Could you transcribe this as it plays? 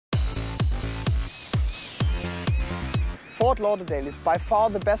Fort Lauderdale is by far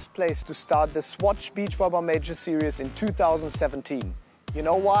the best place to start the Swatch Beach Volleyball Major Series in 2017. You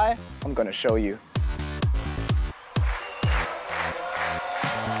know why? I'm gonna show you.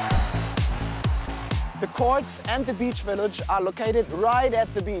 The courts and the beach village are located right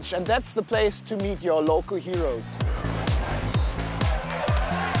at the beach, and that's the place to meet your local heroes.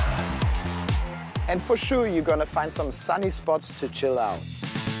 And for sure, you're gonna find some sunny spots to chill out.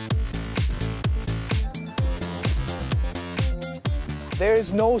 There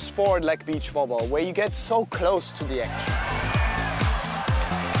is no sport like beach volleyball where you get so close to the action.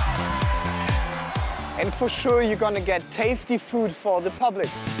 And for sure, you're gonna get tasty food for the public.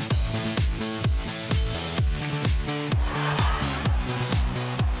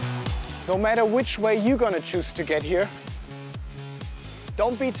 No matter which way you're gonna choose to get here,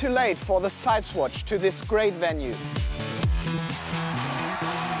 don't be too late for the side swatch to this great venue.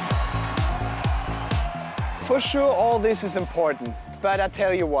 For sure, all this is important, but I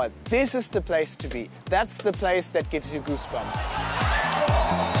tell you what, this is the place to be. That's the place that gives you goosebumps.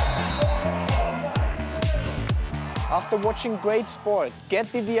 After watching great sport,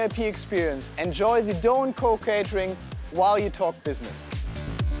 get the VIP experience, enjoy the Dough & Co catering while you talk business.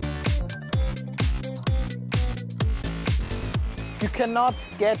 You cannot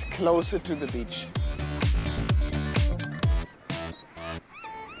get closer to the beach.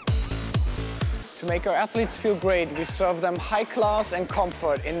 To make our athletes feel great, we serve them high class and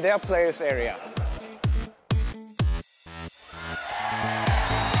comfort in their players' area.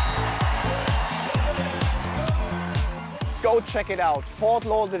 Go check it out. Fort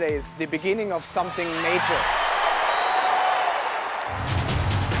Lauderdale is the beginning of something major.